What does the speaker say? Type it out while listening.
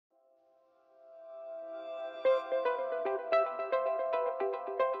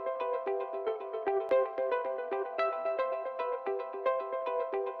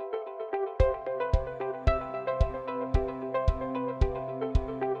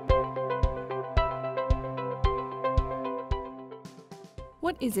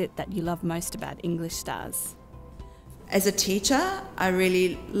What is it that you love most about English Stars? As a teacher, I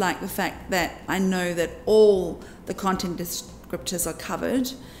really like the fact that I know that all the content descriptors are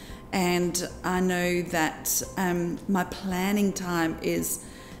covered, and I know that my planning time is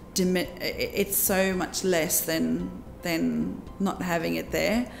it's so much less than not having it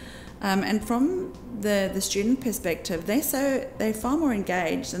there. And from the student perspective, they're far more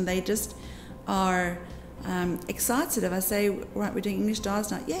engaged, and they just are excited if I say, right, we're doing English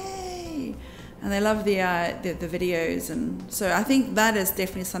Stars now, yay! And they love the videos, and so I think that is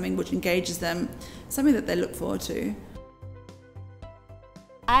definitely something which engages them, something that they look forward to.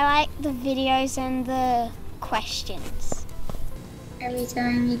 I like the videos and the questions. Every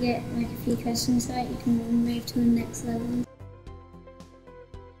time you get like a few questions right, you can move to the next level.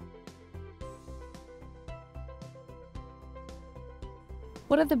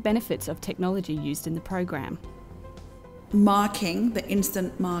 What are the benefits of technology used in the program? Marking, the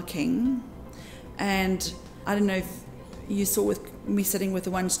instant marking, and I don't know if you saw with me sitting with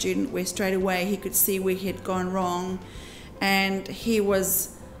the one student where straight away he could see where he had gone wrong, and he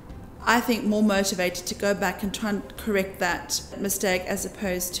was, I think, more motivated to go back and try and correct that mistake as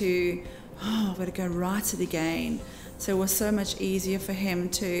opposed to, oh, I've got to go write it again. So it was so much easier for him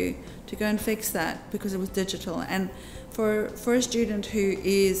to go and fix that because it was digital. And for a student who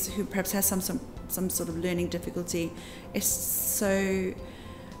perhaps has some sort of learning difficulty, it's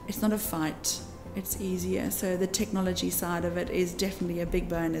not a fight. It's easier. So the technology side of it is definitely a big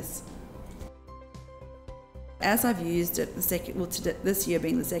bonus. As I've used it this year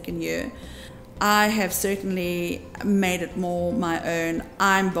being the second year, I have certainly made it more my own.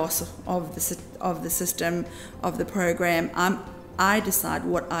 I'm boss of the system, of the program. I decide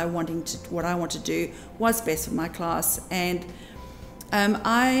what I want to do, what's best for my class, and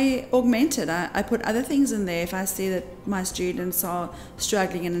I augment it. I put other things in there if I see that my students are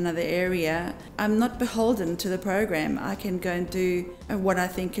struggling in another area. I'm not beholden to the program. I can go and do what I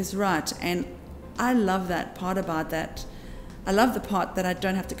think is right, and I love that part about that. I love the part that I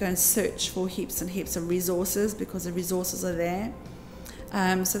don't have to go and search for heaps and heaps of resources because the resources are there.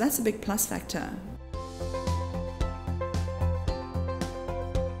 So that's a big plus factor.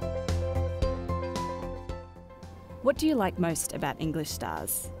 What do you like most about English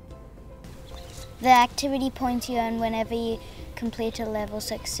Stars? The activity points you earn whenever you complete a level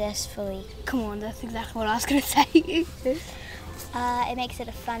successfully. Come on, that's exactly what I was going to say. It makes it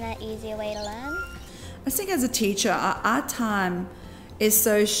a funner, easier way to learn. I think as a teacher, our time is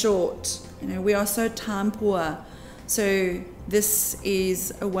so short. You know, we are so time poor. So this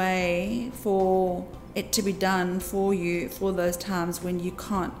is a way for it to be done for you for those times when you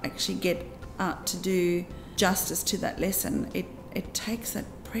can't actually get out to do justice to that lesson. It takes that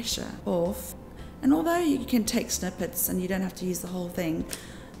pressure off. And although you can take snippets and you don't have to use the whole thing,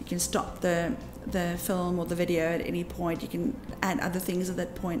 you can stop the film or the video at any point. You can add other things at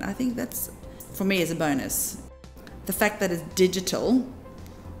that point. I think that's, for me, is a bonus. The fact that it's digital,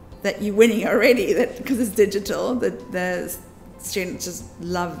 that you're winning already, that because it's digital, that the students just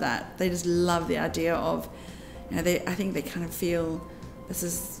love that. They just love the idea of, you know, I think they kind of feel this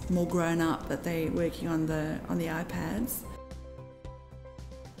is more grown up, that they're working on the iPads.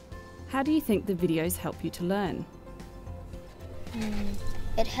 How do you think the videos help you to learn?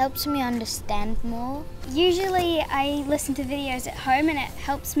 It helps me understand more. Usually I listen to videos at home and it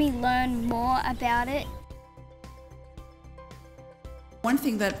helps me learn more about it. One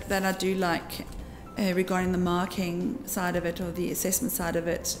thing that I do like regarding the marking side of it or the assessment side of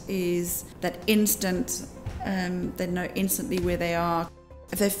it is that instant, they know instantly where they are.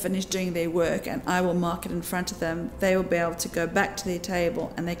 If they've finished doing their work and I will mark it in front of them, they will be able to go back to their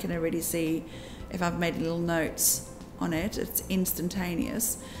table and they can already see if I've made little notes on it. It's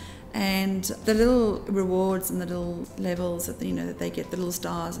instantaneous. And the little rewards and the little levels that that they get, the little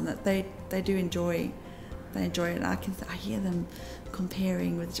stars, and that they do enjoy. They enjoy it. I hear them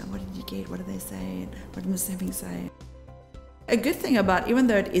comparing with, what did you get? What did they say? What did Miss Hemming say? A good thing about, even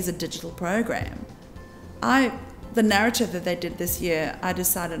though it is a digital program, the narrative that they did this year, I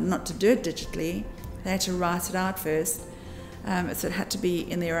decided not to do it digitally. They had to write it out first, so it had to be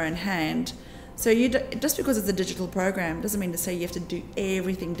in their own hand. So just because it's a digital program doesn't mean to say you have to do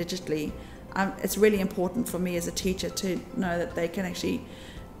everything digitally. It's really important for me as a teacher to know that they can actually,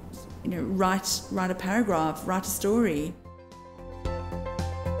 write a paragraph, write a story.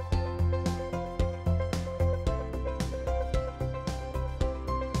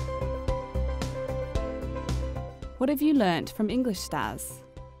 What have you learnt from English Stars?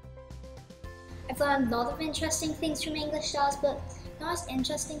 I've learned a lot of interesting things from English Stars, but the most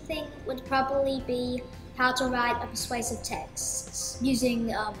interesting thing would probably be how to write a persuasive text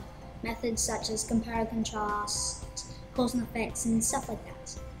using methods such as compare and contrast, cause and effects, and stuff like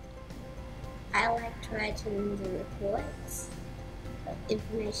that. I liked writing the reports,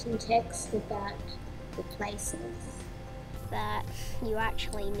 information text about the places. That you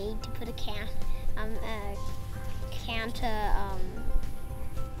actually need to put a counter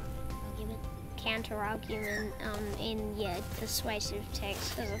argument in your persuasive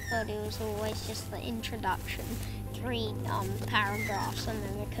text, because I thought it was always just the introduction, 3 paragraphs and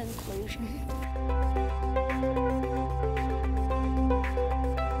then the conclusion.